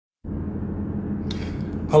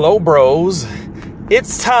Hello, bros.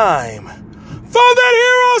 It's time for that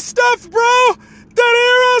hero stuff, bro. That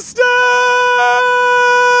hero stuff.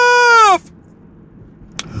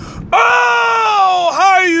 Oh,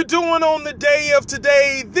 how are you doing on the day of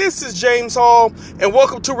today? This is James Hall, and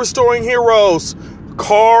welcome to Restoring Heroes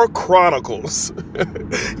Car Chronicles.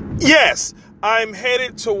 Yes, I'm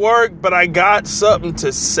headed to work, but I got something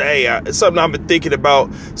to say, something I've been thinking about.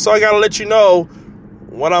 So I got to let you know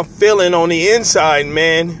what I'm feeling on the inside,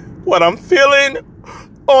 man. What I'm feeling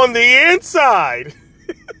on the inside.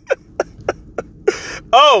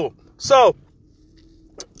 Oh, so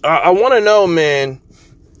I want to know, man,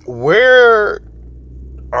 where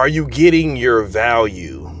are you getting your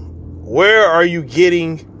value? Where are you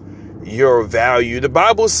getting your value? The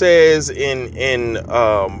Bible says in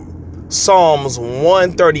Psalms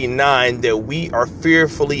 139 that we are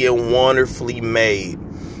fearfully and wonderfully made.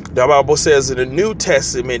 The Bible says in the New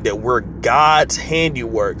Testament that we're God's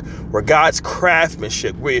handiwork, we're God's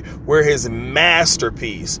craftsmanship, we're his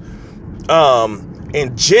masterpiece.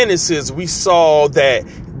 In Genesis, we saw that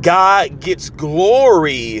God gets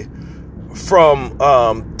glory from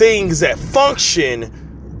things that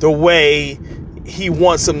function the way he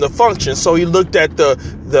wants them to function. So he looked at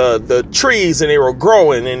the trees, and they were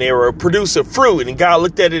growing and they were producing fruit, and God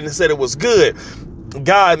looked at it and said it was good.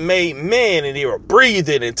 God made man, and they were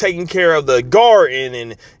breathing and taking care of the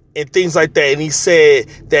garden and things like that. And he said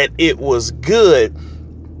that it was good.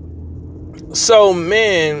 So,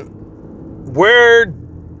 man, where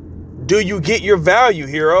do you get your value,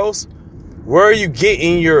 heroes? Where are you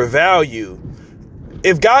getting your value?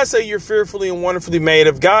 If God says you're fearfully and wonderfully made,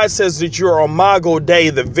 if God says that you're Imago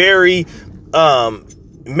Dei, the very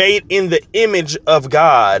made in the image of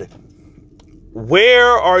God,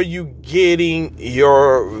 where are you getting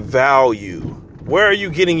your value? Where are you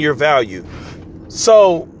getting your value?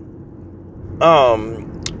 So,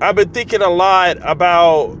 I've been thinking a lot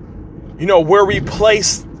about, where we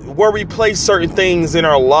place certain things in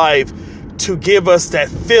our life to give us that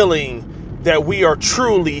feeling that we are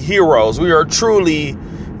truly heroes. We are truly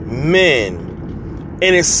men.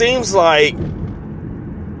 And it seems like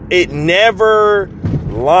it never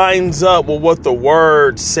lines up with what the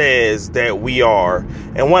word says that we are.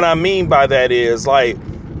 And what I mean by that is, like,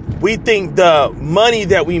 we think the money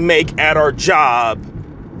that we make at our job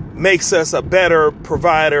makes us a better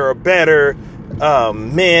provider, a better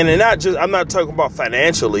man. And I'm not talking about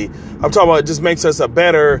financially. I'm talking about it just makes us a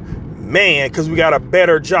better man because we got a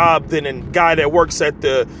better job than a guy that works at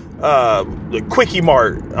the Quickie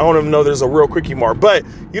Mart. I don't even know there's a real Quickie Mart, but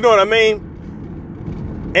you know what I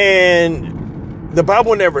mean? And the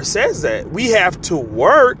Bible never says that. We have to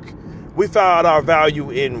work. We found our value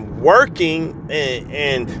in working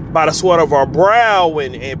and by the sweat of our brow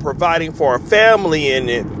and providing for our family. And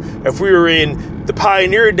if we were in the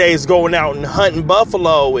pioneer days going out and hunting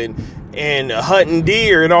buffalo and hunting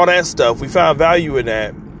deer and all that stuff, we found value in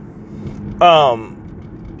that.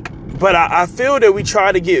 But I feel that we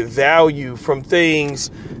try to get value from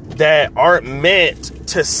things that aren't meant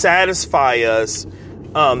to satisfy us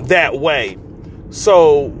that way.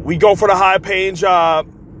 So we go for the high paying job,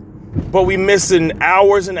 but we missing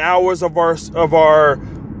hours and hours of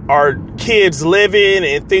our kids living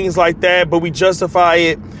and things like that. But we justify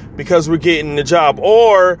it because we're getting the job,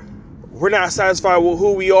 or we're not satisfied with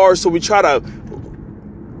who we are. So we try to,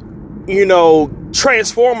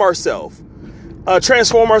 transform ourselves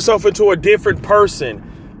into a different person,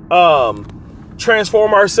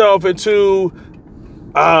 transform ourselves into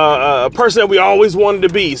a person that we always wanted to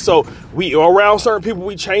be. So we around certain people,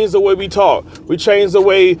 we change the way we talk. We change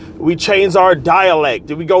our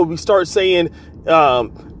dialect. We start saying,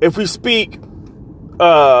 if we speak,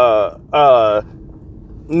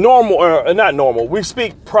 normal or not normal, we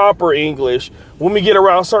speak proper English. When we get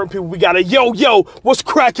around certain people, we gotta, yo, what's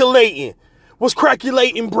crackulating? What's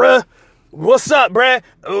crackulating, bruh? What's up, bruh?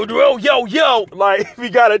 Oh, yo. Like, we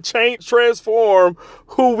gotta transform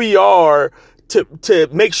who we are to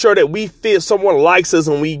make sure that we feel someone likes us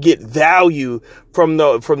and we get value from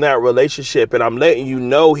that relationship. And I'm letting you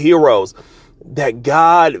know, heroes, that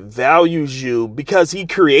God values you because he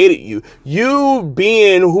created you. You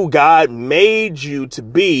being who God made you to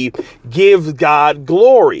be, give God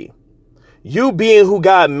glory. You being who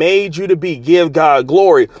God made you to be, give God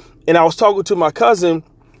glory. And I was talking to my cousin,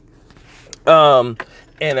 and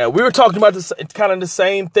we were talking about this kind of the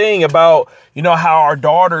same thing about, how our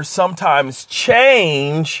daughters sometimes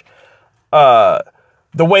change the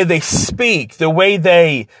way they speak, the way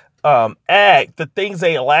they act, the things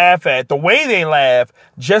they laugh at, the way they laugh,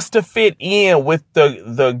 just to fit in with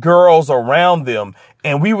the girls around them.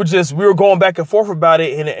 And we were going back and forth about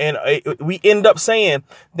it. And we end up saying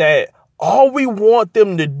that all we want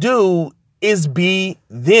them to do is be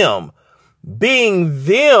them. Being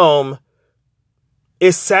them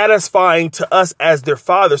is satisfying to us as their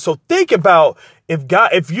father. So think about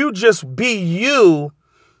if you just be you,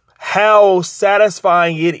 how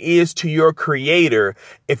satisfying it is to your creator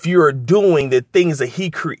if you're doing the things that he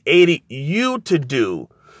created you to do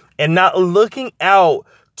and not looking out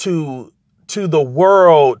to the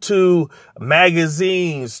world, to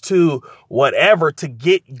magazines, to whatever to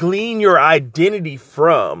glean your identity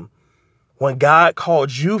from. When God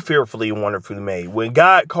called you fearfully and wonderfully made, when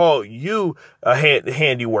God called you a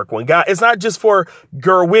handiwork, it's not just for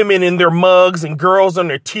women in their mugs and girls on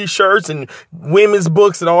their t-shirts and women's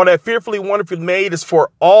books and all that. Fearfully and wonderfully made is for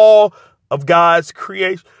all of God's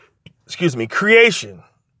creation.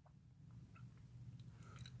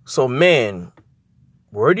 So men,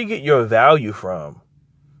 where do you get your value from?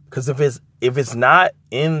 Because if it's not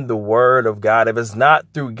in the word of God, if it's not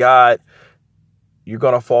through God, you're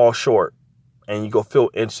going to fall short. And you go feel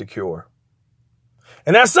insecure.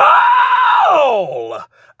 And that's all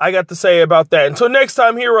I got to say about that. Until next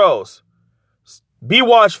time, heroes, be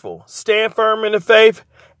watchful, stand firm in the faith,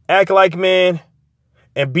 act like men,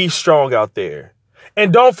 and be strong out there.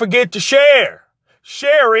 And don't forget to share.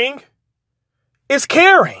 Sharing is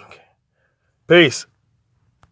caring. Peace.